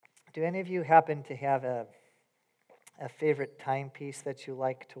Do any of you happen to have a favorite timepiece that you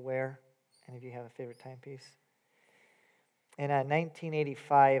like to wear? Any of you have a favorite timepiece? In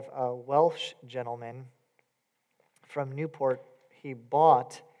 1985, a Welsh gentleman from Newport, he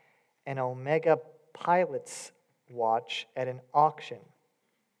bought an Omega Pilot's watch at an auction.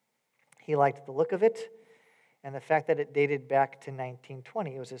 He liked the look of it and the fact that it dated back to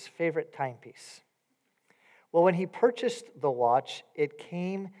 1920. It was his favorite timepiece. Well, when he purchased the watch, it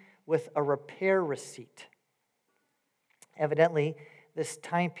came with a repair receipt. Evidently, this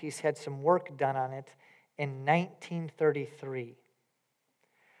timepiece had some work done on it in 1933.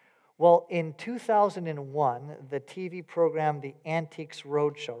 Well, in 2001, the TV program The Antiques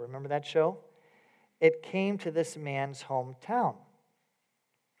Roadshow, remember that show? It came to this man's hometown.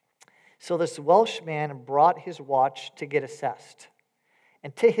 So this Welsh man brought his watch to get assessed.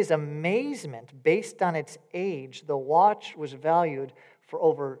 And to his amazement, based on its age, the watch was valued for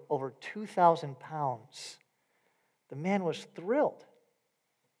over 2,000 pounds. The man was thrilled.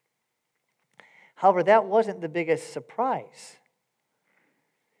 However, that wasn't the biggest surprise.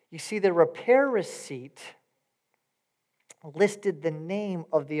 You see, the repair receipt listed the name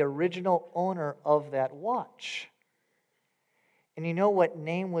of the original owner of that watch. And you know what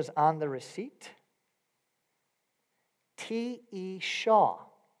name was on the receipt? T.E. Shaw.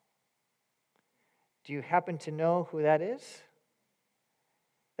 Do you happen to know who that is?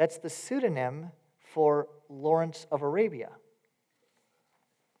 That's the pseudonym for Lawrence of Arabia.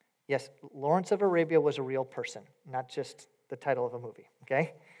 Yes, Lawrence of Arabia was a real person, not just the title of a movie,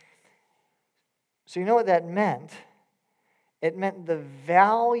 okay? So you know what that meant? It meant the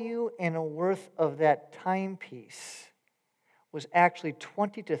value and worth of that timepiece was actually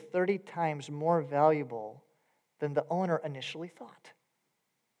 20 to 30 times more valuable than the owner initially thought.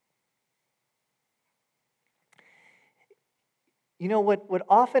 You know, what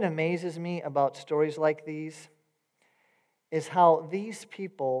often amazes me about stories like these is how these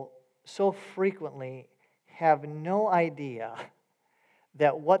people so frequently have no idea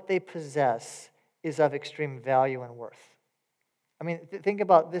that what they possess is of extreme value and worth. I mean, think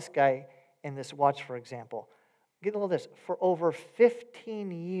about this guy in this watch, for example. Get all this. For over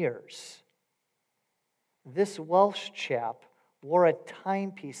 15 years, this Welsh chap wore a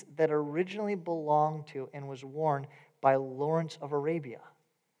timepiece that originally belonged to and was worn by Lawrence of Arabia.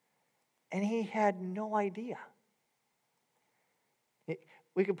 And he had no idea.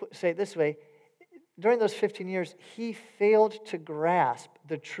 We could say it this way. During those 15 years, he failed to grasp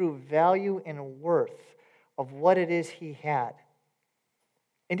the true value and worth of what it is he had.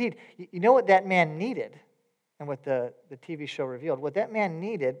 Indeed, you know what that man needed, and what the TV show revealed? What that man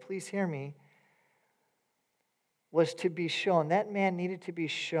needed, please hear me, was to be shown, that man needed to be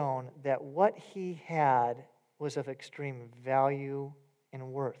shown that what he had was of extreme value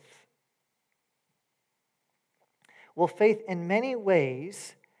and worth. Well, faith, in many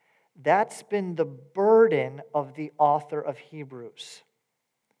ways, that's been the burden of the author of Hebrews.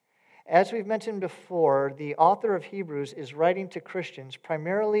 As we've mentioned before, the author of Hebrews is writing to Christians,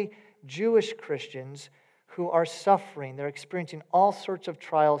 primarily Jewish Christians, who are suffering. They're experiencing all sorts of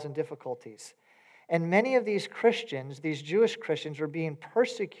trials and difficulties. And many of these Christians, these Jewish Christians, were being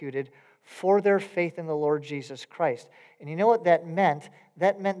persecuted for their faith in the Lord Jesus Christ. And you know what that meant?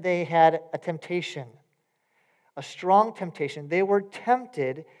 That meant they had a temptation, a strong temptation. They were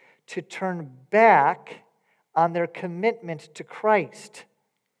tempted to turn back on their commitment to Christ.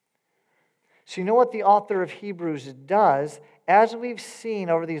 So you know what the author of Hebrews does? As we've seen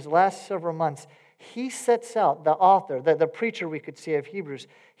over these last several months, he sets out, the author, the preacher we could say of Hebrews,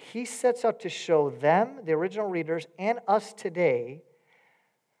 he sets out to show them, the original readers, and us today,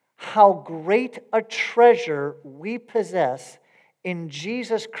 how great a treasure we possess in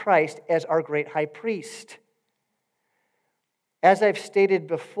Jesus Christ as our great high priest. As I've stated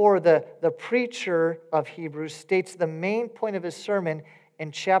before, the preacher of Hebrews states the main point of his sermon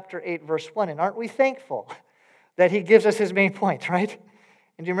in chapter 8, verse 1. And aren't we thankful that he gives us his main point, right?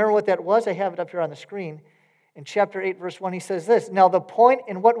 And do you remember what that was? I have it up here on the screen. In chapter 8, verse 1, he says this. Now the point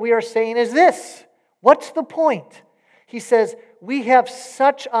in what we are saying is this. What's the point? He says, we have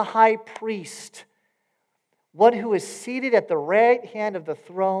such a high priest, one who is seated at the right hand of the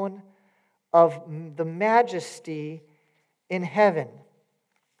throne of the majesty in heaven.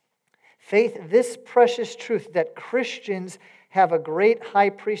 Faith, this precious truth that Christians have a great high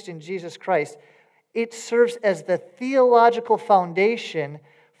priest in Jesus Christ, it serves as the theological foundation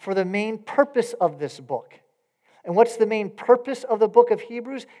for the main purpose of this book. And what's the main purpose of the book of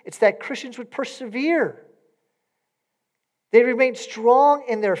Hebrews? It's that Christians would persevere. They remain strong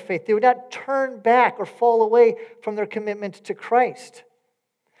in their faith. They would not turn back or fall away from their commitment to Christ.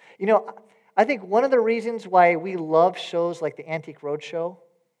 You know, I think one of the reasons why we love shows like the Antique Roadshow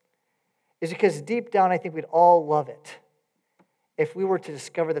is because deep down I think we'd all love it if we were to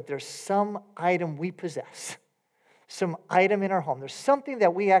discover that there's some item we possess, some item in our home. There's something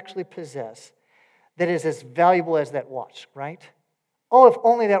that we actually possess that is as valuable as that watch, right? Oh, if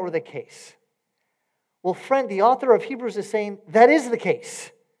only that were the case. Well, friend, the author of Hebrews is saying that is the case.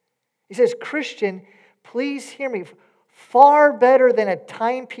 He says, Christian, please hear me. Far better than a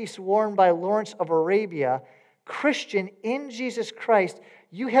timepiece worn by Lawrence of Arabia, Christian, in Jesus Christ,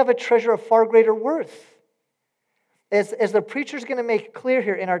 you have a treasure of far greater worth. As the preacher's going to make clear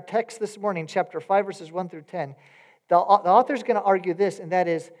here in our text this morning, chapter 5, verses 1 through 10, the author's going to argue this, and that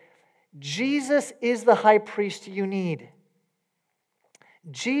is, Jesus is the high priest you need.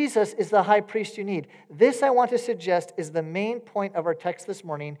 Jesus is the high priest you need. This, I want to suggest, is the main point of our text this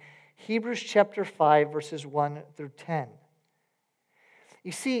morning, Hebrews chapter 5, verses 1 through 10.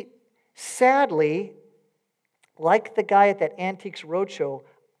 You see, sadly, like the guy at that Antiques Roadshow,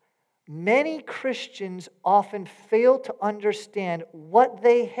 many Christians often fail to understand what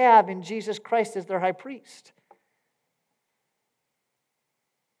they have in Jesus Christ as their high priest.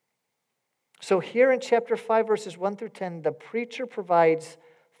 So here in chapter 5, verses 1 through 10, the preacher provides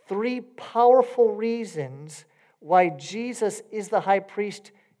three powerful reasons why Jesus is the high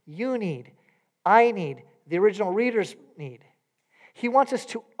priest you need, I need, the original readers need. He wants us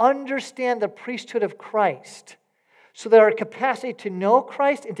to understand the priesthood of Christ so that our capacity to know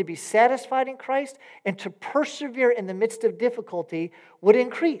Christ and to be satisfied in Christ and to persevere in the midst of difficulty would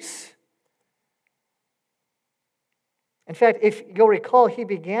increase. In fact, if you'll recall, he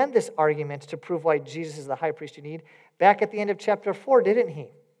began this argument to prove why Jesus is the high priest you need back at the end of chapter 4, didn't he?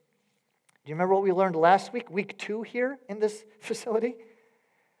 Do you remember what we learned last week, week 2 here in this facility?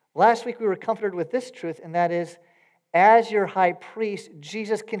 Last week we were comforted with this truth, and that is, as your high priest,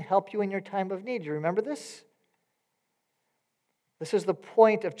 Jesus can help you in your time of need. Do you remember this? This is the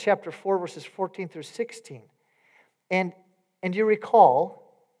point of chapter 4, verses 14 through 16. And you recall,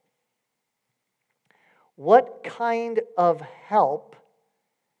 what kind of help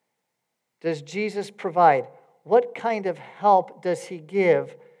does Jesus provide? What kind of help does he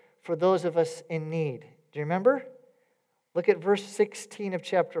give for those of us in need? Do you remember? Look at verse 16 of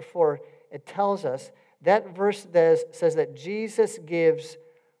chapter 4. It tells us, that verse says that Jesus gives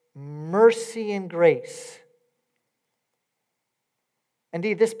mercy and grace.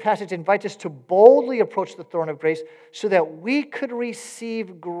 Indeed, this passage invites us to boldly approach the throne of grace so that we could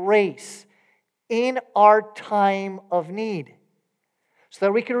receive grace in our time of need, so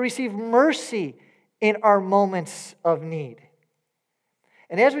that we could receive mercy in our moments of need.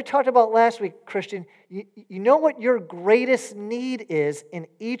 And as we talked about last week, Christian, you know what your greatest need is in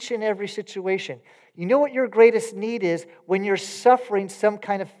each and every situation. You know what your greatest need is when you're suffering some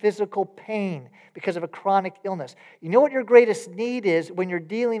kind of physical pain because of a chronic illness. You know what your greatest need is when you're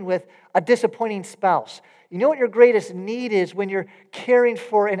dealing with a disappointing spouse. You know what your greatest need is when you're caring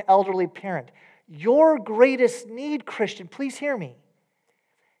for an elderly parent. Your greatest need, Christian, please hear me,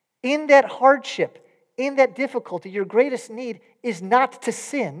 in that hardship, in that difficulty, your greatest need is not to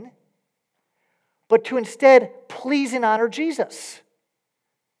sin, but to instead please and honor Jesus.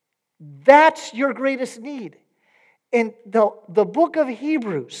 That's your greatest need. And the book of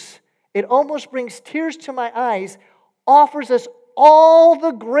Hebrews, it almost brings tears to my eyes, offers us all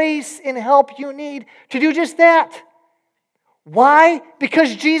the grace and help you need to do just that. Why?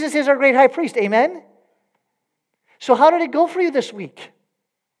 Because Jesus is our great high priest. Amen? So how did it go for you this week?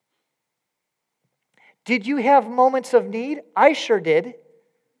 Did you have moments of need? I sure did.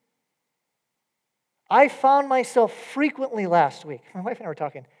 I found myself frequently last week. My wife and I were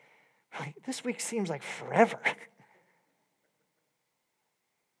talking. This week seems like forever.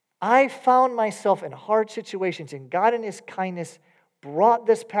 I found myself in hard situations, and God in His kindness brought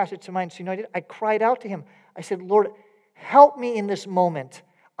this passage to mind. So, I cried out to Him. I said, Lord, help me in this moment.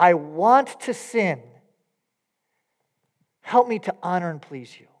 I want to sin. Help me to honor and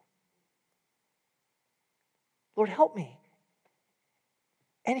please you. Lord, help me.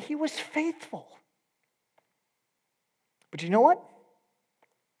 And He was faithful. But you know what?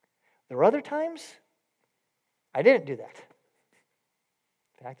 There were other times I didn't do that.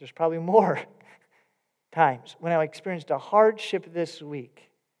 In fact, there's probably more times when I experienced a hardship this week.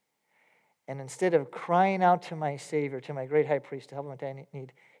 And instead of crying out to my Savior, to my great high priest to help me with what I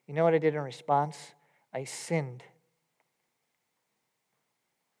need, you know what I did in response? I sinned.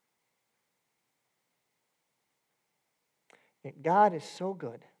 God is so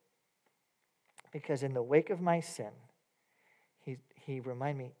good because in the wake of my sin, He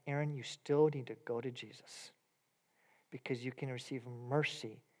reminded me, Aaron, you still need to go to Jesus because you can receive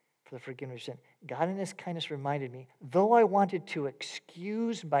mercy for the forgiveness of sin. God in his kindness reminded me, though I wanted to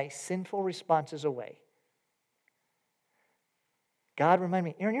excuse my sinful responses away, God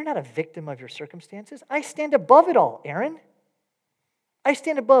reminded me, Aaron, you're not a victim of your circumstances. I stand above it all, Aaron. I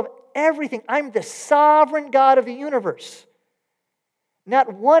stand above everything. I'm the sovereign God of the universe.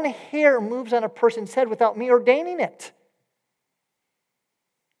 Not one hair moves on a person's head without me ordaining it.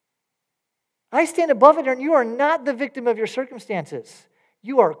 I stand above it, Aaron. You are not the victim of your circumstances.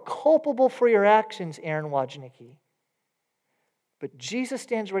 You are culpable for your actions, Aaron Wojnicki. But Jesus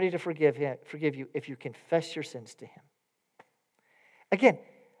stands ready to forgive you if you confess your sins to him. Again,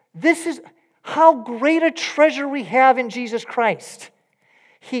 this is how great a treasure we have in Jesus Christ.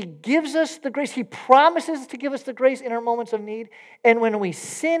 He gives us the grace. He promises to give us the grace in our moments of need. And when we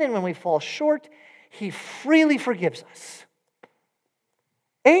sin and when we fall short, he freely forgives us.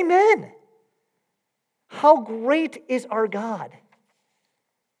 Amen. How great is our God?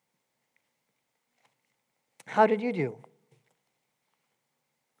 How did you do?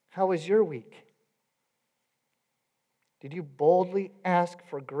 How was your week? Did you boldly ask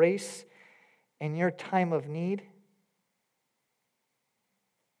for grace in your time of need?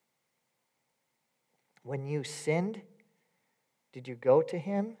 When you sinned, did you go to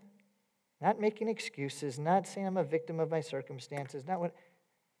him? Not making excuses, not saying I'm a victim of my circumstances,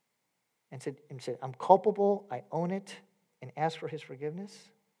 and said, I'm culpable, I own it, and ask for his forgiveness?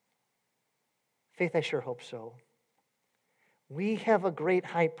 Faith, I sure hope so. We have a great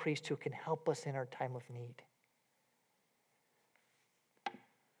high priest who can help us in our time of need.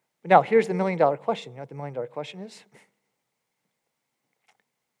 Now, here's the million-dollar question. You know what the million-dollar question is?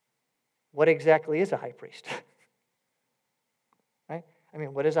 What exactly is a high priest? Right? I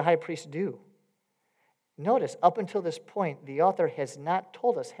mean, what does a high priest do? Notice, up until this point, the author has not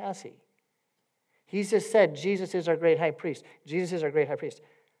told us, has he? He's just said, Jesus is our great high priest. Jesus is our great high priest.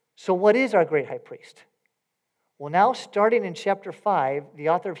 So what is our great high priest? Well, now, starting in chapter 5, the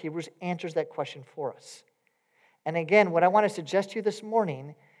author of Hebrews answers that question for us. And again, what I want to suggest to you this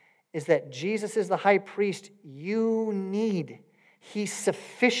morning is that Jesus is the high priest you need. He's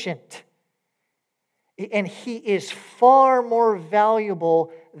sufficient. And he is far more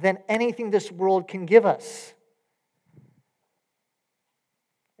valuable than anything this world can give us.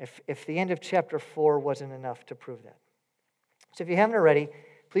 If the end of chapter 4 wasn't enough to prove that. So if you haven't already,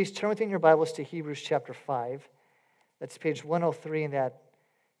 please turn within your Bibles to Hebrews chapter 5. That's page 103 in that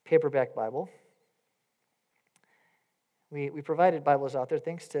paperback Bible. We provided Bibles out there.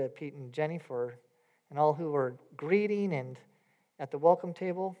 Thanks to Pete and Jenny and all who were greeting and at the welcome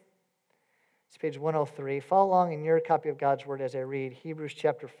table. It's page 103. Follow along in your copy of God's Word as I read Hebrews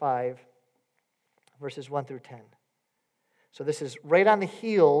chapter 5, verses 1 through 10. So this is right on the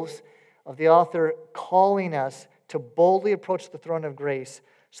heels of the author calling us to boldly approach the throne of grace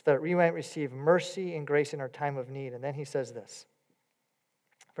so that we might receive mercy and grace in our time of need. And then he says this.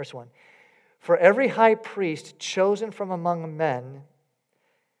 Verse 1. For every high priest chosen from among men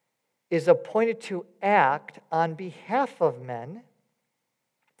is appointed to act on behalf of men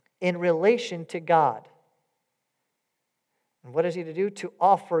in relation to God. And what is he to do? To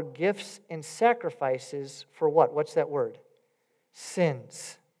offer gifts and sacrifices for what? What's that word?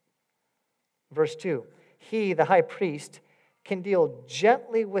 Sins. Verse 2. He, the high priest, can deal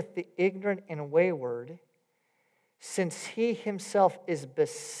gently with the ignorant and wayward, since he himself is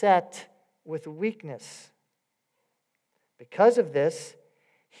beset with weakness. Because of this,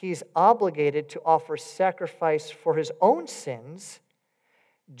 he's obligated to offer sacrifice for his own sins,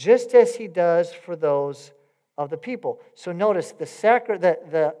 just as he does for those of the people. So notice,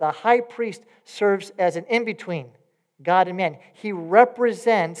 the high priest serves as an in-between, God and man. He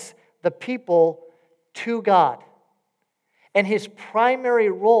represents the people to God. And his primary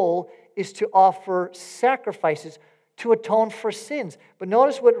role is to offer sacrifices to atone for sins. But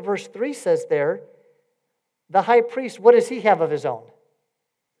notice what verse 3 says there. The high priest, what does he have of his own?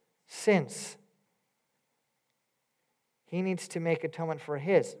 Sins. He needs to make atonement for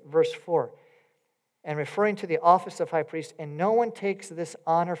his. Verse 4. And referring to the office of high priest, and no one takes this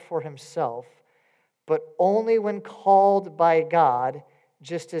honor for himself, but only when called by God,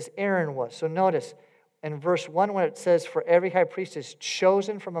 just as Aaron was. So notice, in verse 1, when it says, for every high priest is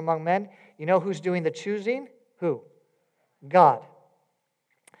chosen from among men, you know who's doing the choosing? Who? God.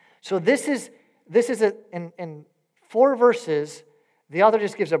 So this is in 4 verses, the author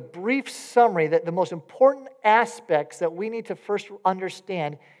just gives a brief summary that the most important aspects that we need to first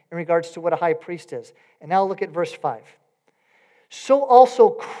understand in regards to what a high priest is. And now look at verse 5. So also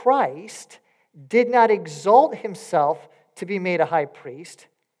Christ did not exalt himself to be made a high priest,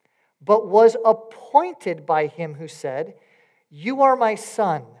 but was appointed by him who said, you are my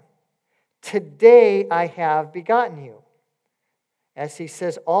son. Today I have begotten you. As he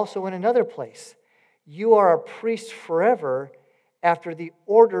says also in another place, you are a priest forever after the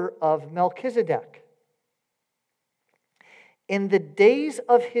order of Melchizedek. In the days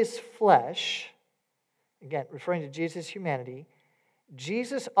of his flesh, again, referring to Jesus' humanity,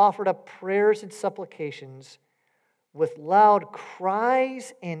 Jesus offered up prayers and supplications with loud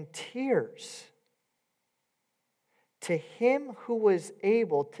cries and tears to him who was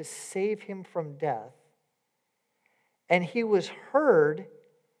able to save him from death. And he was heard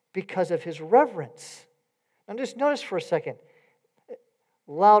because of his reverence. Now just notice for a second.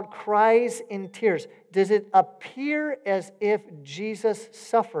 Loud cries and tears. Does it appear as if Jesus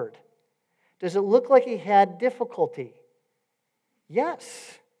suffered? Does it look like he had difficulty?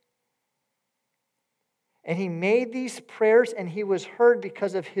 Yes. And he made these prayers and he was heard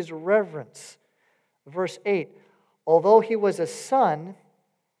because of his reverence. Verse 8, although he was a son,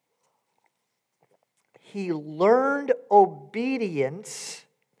 he learned obedience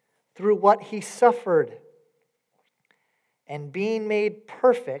through what he suffered. And being made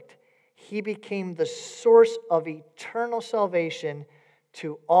perfect, he became the source of eternal salvation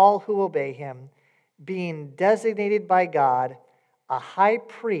to all who obey him, being designated by God a high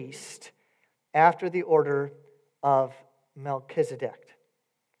priest after the order of Melchizedek.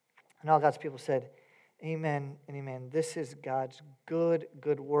 And all God's people said, amen and amen. This is God's good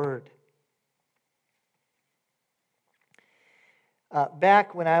word.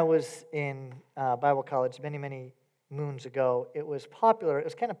 Back when I was in Bible college many moons ago, it was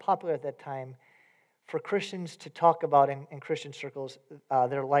kind of popular at that time for Christians to talk about in Christian circles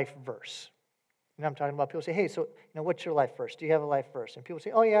their life verse. You know what I'm talking about? People say, hey, so what's your life verse? Do you have a life verse? And people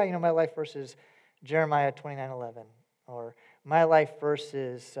say, oh yeah, my life verse is Jeremiah 29:11, or my life verse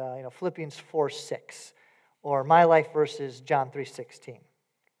is Philippians 4:6, or my life verse is John 3:16.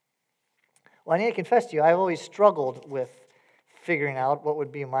 Well, I need to confess to you, I've always struggled with figuring out what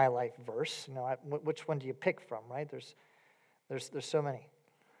would be my life verse. Which one do you pick from, right? There's so many.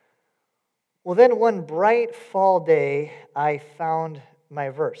 Well, then one bright fall day, I found my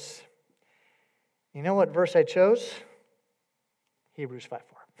verse. You know what verse I chose? Hebrews 5:4.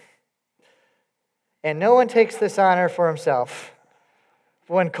 And no one takes this honor for himself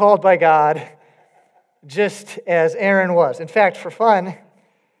when called by God, just as Aaron was. In fact, for fun,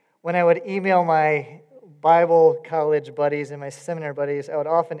 when I would email my Bible college buddies and my seminary buddies, I would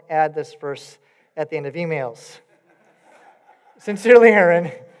often add this verse at the end of emails. Sincerely,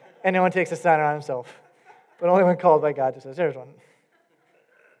 Aaron, and no one takes this honor on himself, but only when called by God, just says, there's one.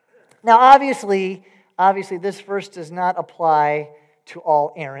 Now, obviously, this verse does not apply to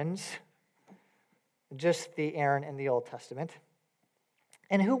all Aarons, just the Aaron in the Old Testament.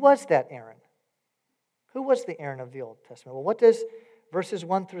 And who was that Aaron? Who was the Aaron of the Old Testament? Well, what does verses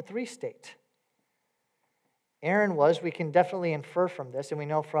 1 through 3 state? Aaron was, we can definitely infer from this, and we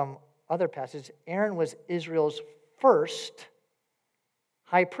know from other passages, Aaron was Israel's first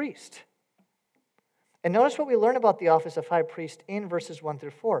high priest. And notice what we learn about the office of high priest in verses 1 through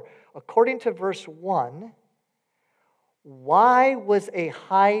 4. According to verse 1, why was a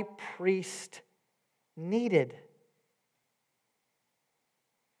high priest needed?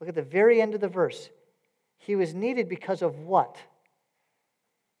 Look at the very end of the verse. He was needed because of what?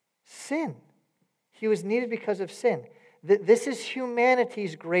 Sin. He was needed because of sin. This is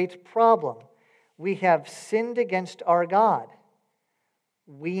humanity's great problem. We have sinned against our God.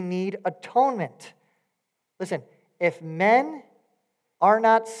 We need atonement. Listen, if men are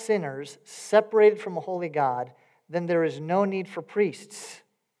not sinners separated from a holy God, then there is no need for priests.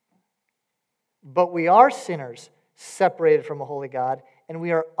 But we are sinners separated from a holy God, and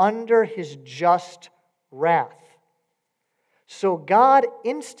we are under his just wrath. So God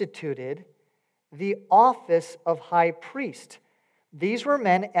instituted the office of high priest. These were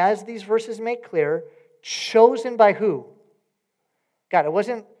men, as these verses make clear, chosen by who? God. It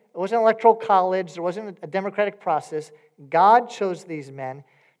wasn't electoral college. There wasn't a democratic process. God chose these men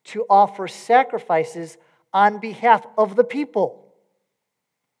to offer sacrifices on behalf of the people.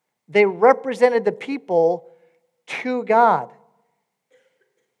 They represented the people to God.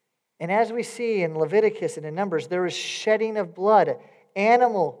 And as we see in Leviticus and in Numbers, there is shedding of blood,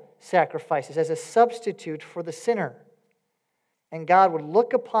 animal sacrifices as a substitute for the sinner. And God would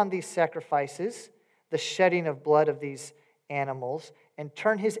look upon these sacrifices, the shedding of blood of these animals, and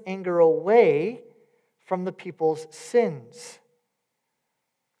turn his anger away from the people's sins.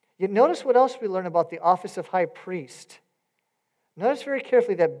 Yet notice what else we learn about the office of high priest. Notice very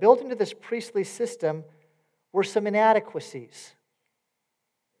carefully that built into this priestly system were some inadequacies.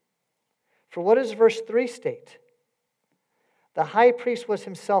 For what does verse 3 state? The high priest was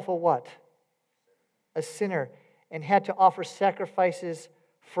himself a what? a sinner, and had to offer sacrifices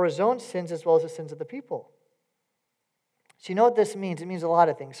for his own sins as well as the sins of the people. So you know what this means? It means a lot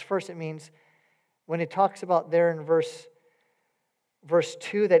of things. First, it means when it talks about there in verse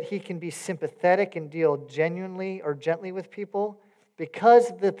 2 that he can be sympathetic and deal genuinely or gently with people,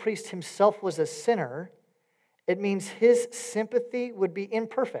 because the priest himself was a sinner, it means his sympathy would be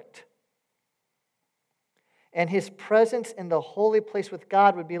imperfect. And his presence in the holy place with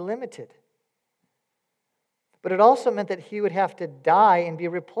God would be limited. But it also meant that he would have to die and be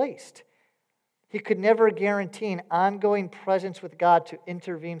replaced. He could never guarantee an ongoing presence with God to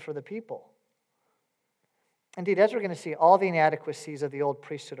intervene for the people. Indeed, as we're going to see, all the inadequacies of the old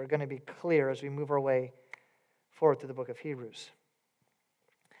priesthood are going to be clear as we move our way forward through the book of Hebrews.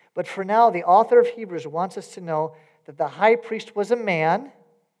 But for now, the author of Hebrews wants us to know that the high priest was a man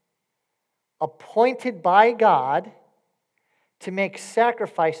appointed by God to make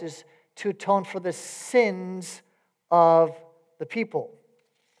sacrifices to atone for the sins of the people.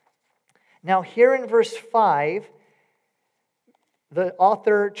 Now, here in verse 5, the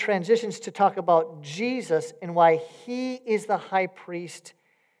author transitions to talk about Jesus and why he is the high priest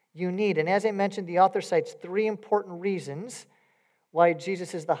you need. And as I mentioned, the author cites 3 important reasons why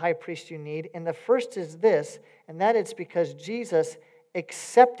Jesus is the high priest you need. And the first is this, and that is because Jesus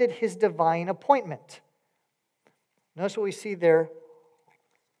accepted his divine appointment. Notice what we see there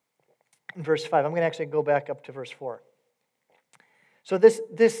in verse 5. I'm going to actually go back up to verse 4. So this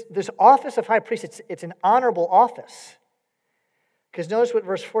office of high priest, it's an honorable office. Because notice what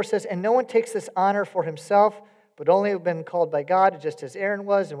verse 4 says, and no one takes this honor for himself, but only have been called by God, just as Aaron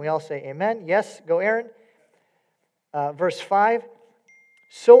was. And we all say amen. Yes, go Aaron. Verse 5,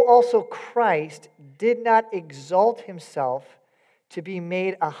 so also Christ did not exalt himself to be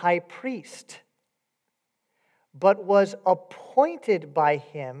made a high priest, but was appointed by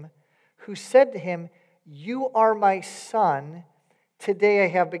him who said to him, you are my son, today I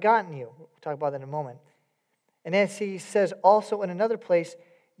have begotten you. We'll talk about that in a moment. And as he says also in another place,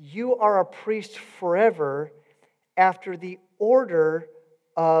 you are a priest forever after the order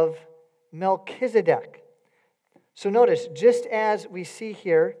of Melchizedek. So notice, just as we see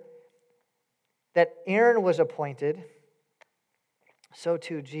here that Aaron was appointed, so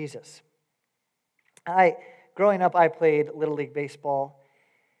too Jesus. Growing up, I played Little League Baseball.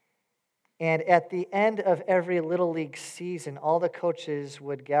 And at the end of every Little League season, all the coaches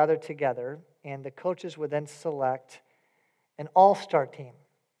would gather together, and the coaches would then select an all-star team.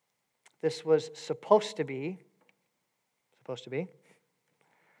 This was supposed to be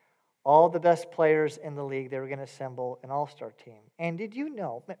all the best players in the league. They were going to assemble an all-star team. And did you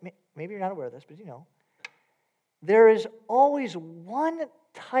know, maybe you're not aware of this, but you know, there is always one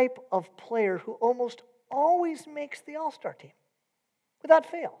type of player who almost always makes the all-star team, without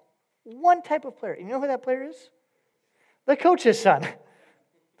fail. One type of player. You know who that player is? The coach's son.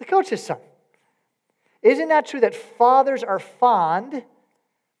 The coach's son. Isn't that true that fathers are fond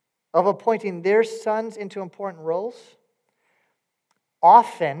of appointing their sons into important roles?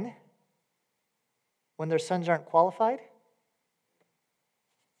 Often, when their sons aren't qualified?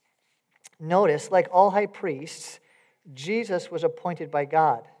 Notice, like all high priests, Jesus was appointed by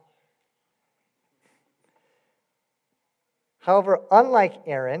God. However, unlike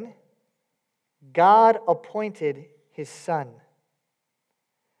Aaron, God appointed his son.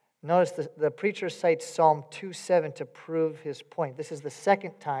 Notice the preacher cites Psalm 2:7 to prove his point. This is the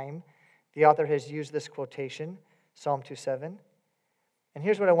second time the author has used this quotation, Psalm 2:7. And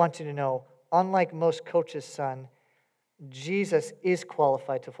here's what I want you to know. Unlike most coaches' son, Jesus is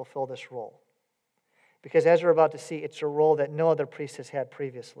qualified to fulfill this role. Because as we're about to see, it's a role that no other priest has had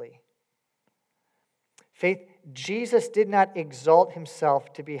previously. Faith, Jesus did not exalt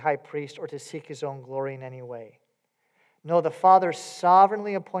himself to be high priest or to seek his own glory in any way. No, the Father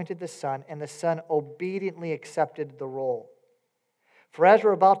sovereignly appointed the Son, and the Son obediently accepted the role. For as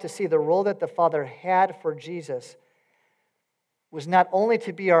we're about to see, the role that the Father had for Jesus was not only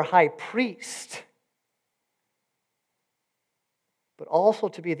to be our high priest, but also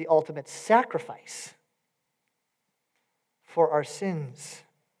to be the ultimate sacrifice for our sins.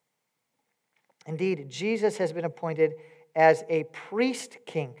 Indeed, Jesus has been appointed as a priest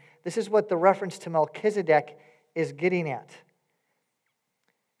king. This is what the reference to Melchizedek is getting at.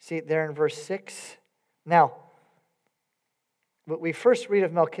 See it there in verse 6. Now, we first read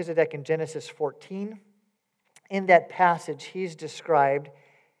of Melchizedek in Genesis 14. In that passage, he's described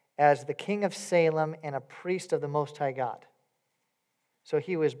as the king of Salem and a priest of the Most High God. So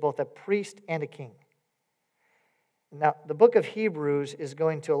he was both a priest and a king. Now, the book of Hebrews is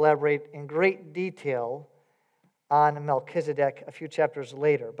going to elaborate in great detail on Melchizedek a few chapters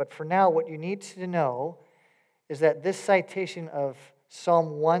later. But for now, what you need to know is that this citation of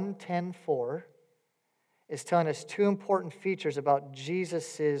Psalm 110:4 is telling us two important features about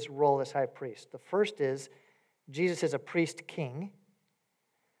Jesus' role as high priest. The first is Jesus is a priest king.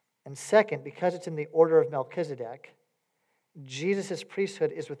 And second, because it's in the order of Melchizedek, Jesus'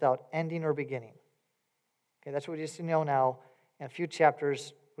 priesthood is without ending or beginning. Okay, that's what we just know now. In a few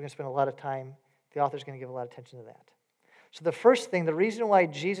chapters, we're going to spend a lot of time. The author's going to give a lot of attention to that. So the first thing, the reason why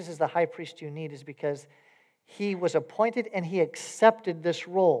Jesus is the high priest you need is because he was appointed and he accepted this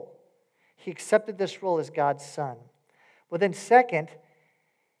role. He accepted this role as God's son. But then second,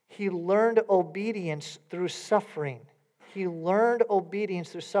 he learned obedience through suffering. He learned obedience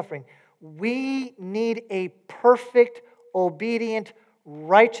through suffering. We need a perfect, obedient,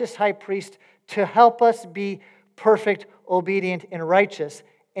 righteous high priest to help us be perfect, obedient, and righteous.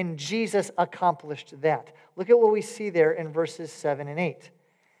 And Jesus accomplished that. Look at what we see there in verses 7 and 8.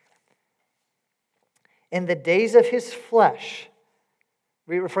 In the days of his flesh,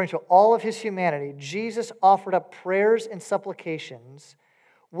 referring to all of his humanity, Jesus offered up prayers and supplications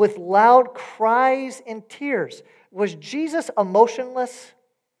with loud cries and tears. Was Jesus emotionless?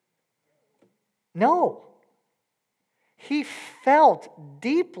 No. He felt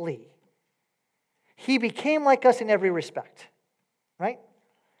deeply. He became like us in every respect, right?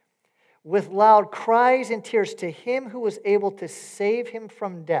 With loud cries and tears to him who was able to save him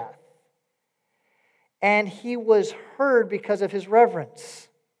from death. And he was heard because of his reverence.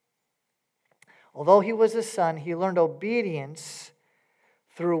 Although he was a son, he learned obedience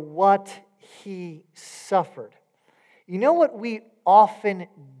through what he suffered. You know what we often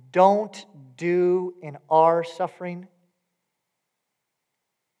don't do in our suffering?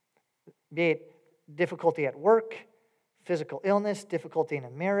 Be it difficulty at work, physical illness, difficulty in a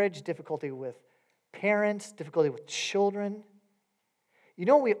marriage, difficulty with parents, difficulty with children. You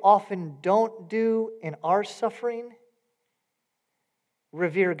know what we often don't do in our suffering?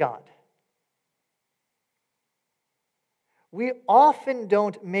 Revere God. We often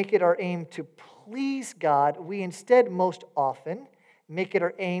don't make it our aim to please God. We instead, most often, make it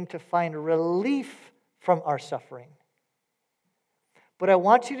our aim to find relief from our suffering. But I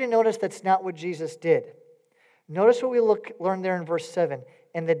want you to notice that's not what Jesus did. Notice what we learn there in verse 7.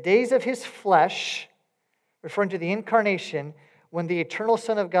 In the days of his flesh, referring to the incarnation, when the eternal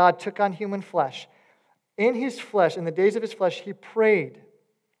Son of God took on human flesh, in his flesh, in the days of his flesh, he prayed.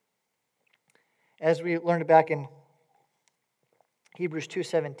 As we learned back in Hebrews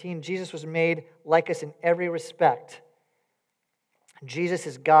 2:17, Jesus was made like us in every respect. Jesus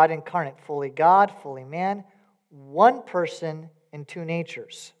is God incarnate, fully God, fully man, one person in two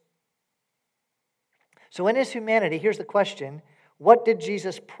natures. So in his humanity, here's the question, what did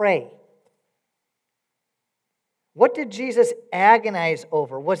Jesus pray? What did Jesus agonize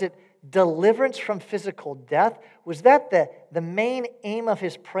over? Was it deliverance from physical death? Was that the main aim of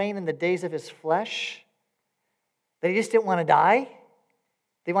his praying in the days of his flesh? That he just didn't want to die?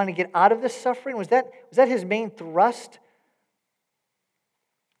 They wanted to get out of this suffering? Was that his main thrust?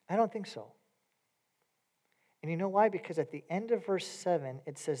 I don't think so. And you know why? Because at the end of verse 7,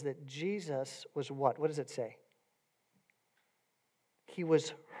 it says that Jesus was what? What does it say? He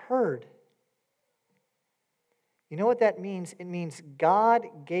was heard. You know what that means? It means God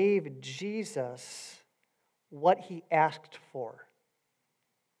gave Jesus what he asked for.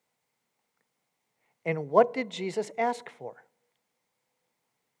 And what did Jesus ask for?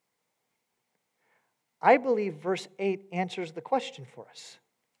 I believe verse 8 answers the question for us.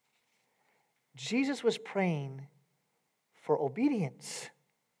 Jesus was praying for obedience.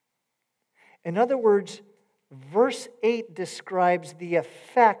 In other words, verse 8 describes the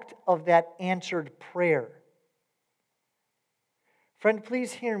effect of that answered prayer. Friend,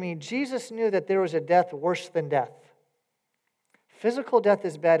 please hear me. Jesus knew that there was a death worse than death. Physical death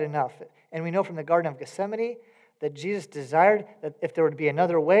is bad enough. And we know from the Garden of Gethsemane that Jesus desired that if there would be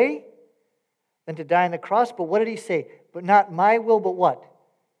another way than to die on the cross. But what did he say? But not my will, but what?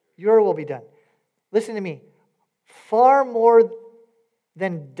 Your will be done. Listen to me. Far more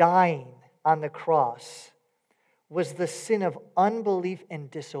than dying on the cross was the sin of unbelief and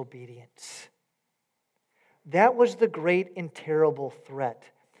disobedience. That was the great and terrible threat.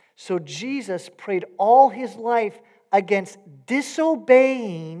 So Jesus prayed all his life against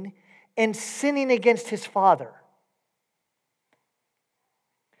disobeying and sinning against his Father.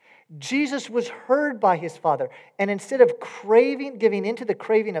 Jesus was heard by his Father, and instead of giving into the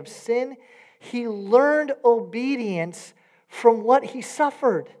craving of sin, he learned obedience from what he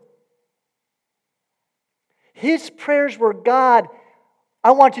suffered. His prayers were, God,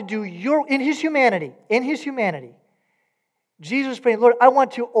 I want to do in his humanity, Jesus praying, Lord, I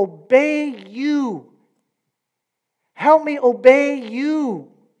want to obey you. Help me obey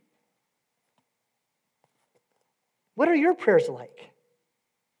you. What are your prayers like?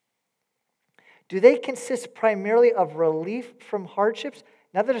 Do they consist primarily of relief from hardships?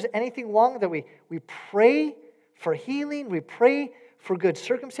 Not that there's anything wrong that we pray for healing, we pray for good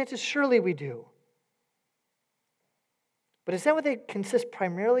circumstances. Surely we do. But is that what they consist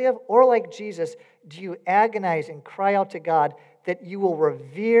primarily of? Or like Jesus, do you agonize and cry out to God that you will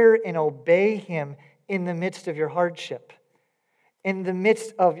revere and obey Him in the midst of your hardship? In the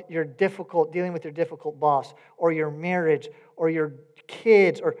midst of your dealing with your difficult boss, or your marriage, or your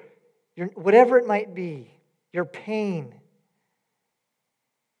kids, or whatever it might be, your pain.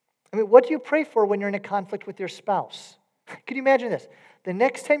 I mean, what do you pray for when you're in a conflict with your spouse? Could you imagine this? The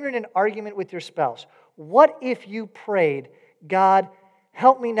next time you're in an argument with your spouse, what if you prayed, God,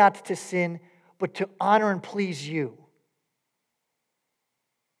 help me not to sin, but to honor and please you?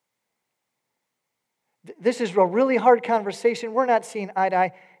 This is a really hard conversation. We're not seeing eye to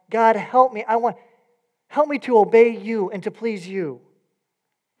eye. God, help me. Help me to obey you and to please you.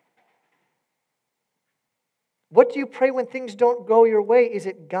 What do you pray when things don't go your way? Is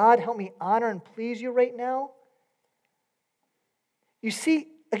it, God, help me honor and please you right now? You see,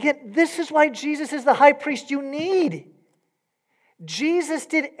 again, this is why Jesus is the high priest you need. Jesus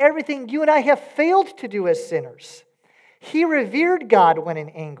did everything you and I have failed to do as sinners. He revered God when in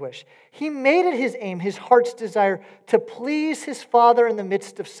anguish. He made it his aim, his heart's desire, to please his Father in the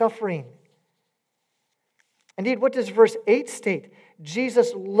midst of suffering. Indeed, what does verse 8 state?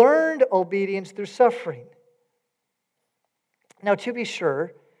 Jesus learned obedience through suffering. Now, to be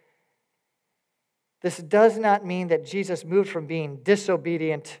sure, this does not mean that Jesus moved from being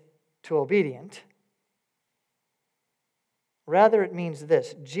disobedient to obedient. Rather, it means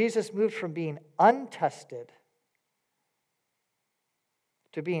this: Jesus moved from being untested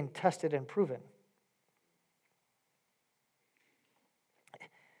to being tested and proven.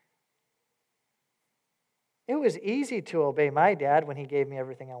 It was easy to obey my dad when he gave me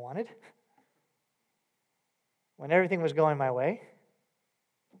everything I wanted, when everything was going my way.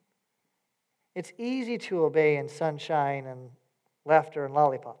 It's easy to obey in sunshine and laughter and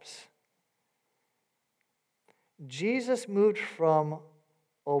lollipops. Jesus moved from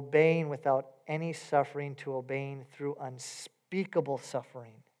obeying without any suffering to obeying through unspeakable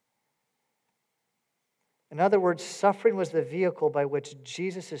suffering. In other words, suffering was the vehicle by which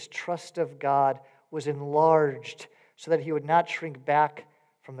Jesus' trust of God was enlarged so that he would not shrink back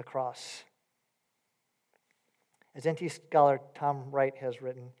from the cross. As NT scholar Tom Wright has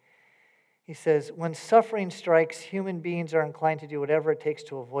written, he says, when suffering strikes, human beings are inclined to do whatever it takes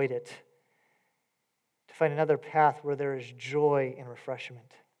to avoid it, to find another path where there is joy and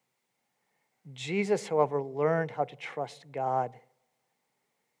refreshment. Jesus, however, learned how to trust God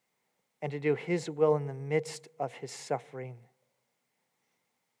and to do his will in the midst of his suffering.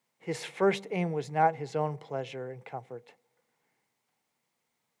 His first aim was not his own pleasure and comfort,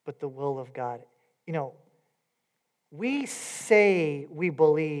 but the will of God. You know, we say we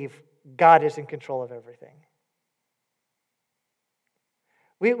believe God is in control of everything.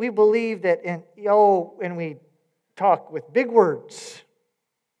 We believe that, and we talk with big words.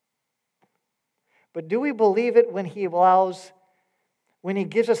 But do we believe it when he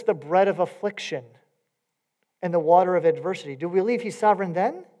gives us the bread of affliction and the water of adversity? Do we believe he's sovereign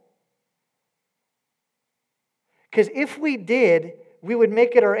then? Because if we did, we would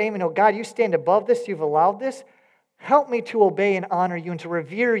make it our aim and, God, you stand above this, you've allowed this. Help me to obey and honor you and to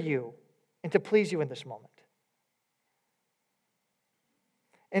revere you and to please you in this moment.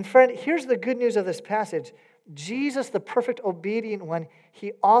 And friend, here's the good news of this passage. Jesus, the perfect obedient one,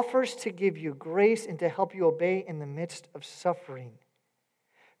 he offers to give you grace and to help you obey in the midst of suffering.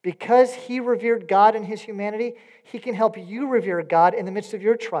 Because he revered God in his humanity, he can help you revere God in the midst of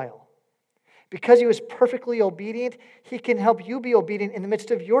your trial. Because he was perfectly obedient, he can help you be obedient in the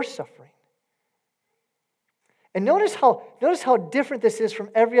midst of your suffering. And notice how different this is from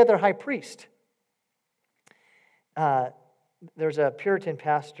every other high priest. There's a Puritan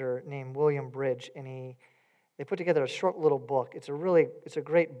pastor named William Bridge, and they put together a short little book. It's a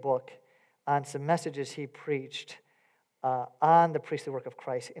great book on some messages he preached on the priestly work of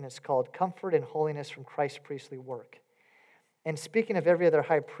Christ, and it's called Comfort and Holiness from Christ's Priestly Work. And speaking of every other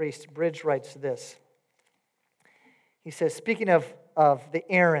high priest, Bridge writes this. He says, speaking of the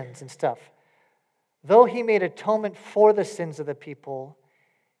errands and stuff, though he made atonement for the sins of the people,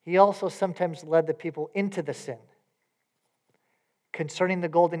 he also sometimes led the people into the sin. Concerning the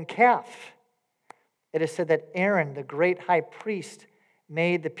golden calf, it is said that Aaron, the great high priest,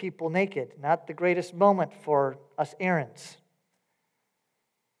 made the people naked. Not the greatest moment for us Aarons.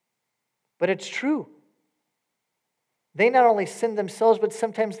 But it's true. They not only sinned themselves, but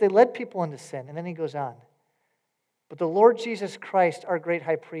sometimes they led people into sin. And then he goes on. But the Lord Jesus Christ, our great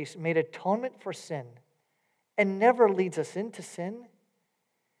high priest, made atonement for sin and never leads us into sin.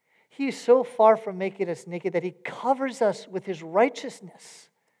 He is so far from making us naked that he covers us with his righteousness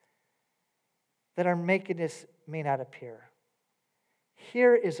that our nakedness may not appear.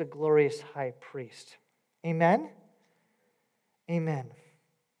 Here is a glorious high priest. Amen? Amen.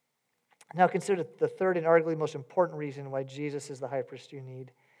 Now consider the third and arguably most important reason why Jesus is the high priest you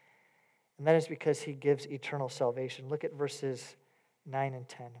need. And that is because he gives eternal salvation. Look at verses 9 and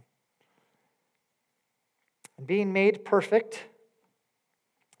 10. And being made perfect,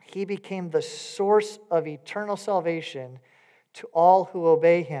 he became the source of eternal salvation to all who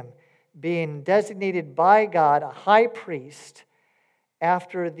obey him, being designated by God a high priest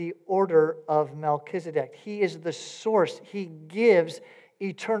after the order of Melchizedek. He is the source. He gives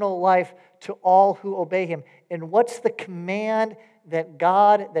eternal life to all who obey him. And what's the command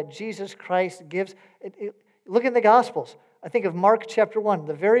that Jesus Christ gives? Look in the Gospels. I think of Mark chapter 1.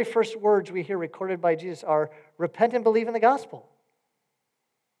 The very first words we hear recorded by Jesus are, repent and believe in the gospel.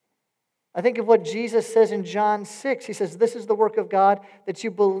 I think of what Jesus says in John 6. He says, this is the work of God, that you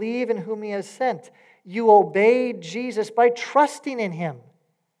believe in whom he has sent. You obey Jesus by trusting in him,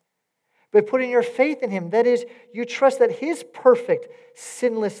 by putting your faith in him. That is, you trust that his perfect,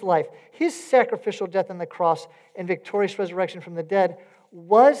 sinless life, his sacrificial death on the cross and victorious resurrection from the dead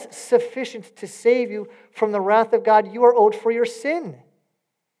was sufficient to save you from the wrath of God you are owed for your sin.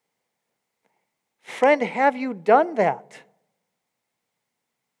 Friend, have you done that?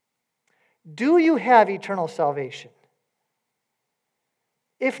 Do you have eternal salvation?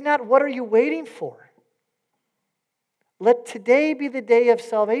 If not, what are you waiting for? Let today be the day of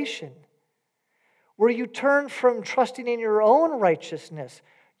salvation, where you turn from trusting in your own righteousness,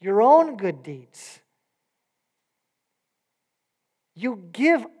 your own good deeds. You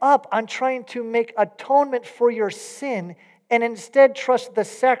give up on trying to make atonement for your sin and instead trust the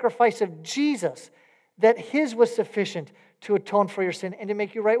sacrifice of Jesus, that his was sufficient to atone for your sin and to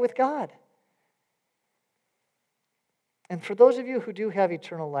make you right with God. And for those of you who do have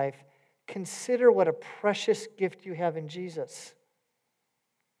eternal life, consider what a precious gift you have in Jesus.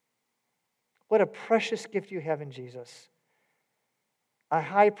 What a precious gift you have in Jesus. A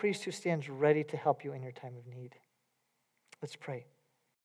high priest who stands ready to help you in your time of need. Let's pray.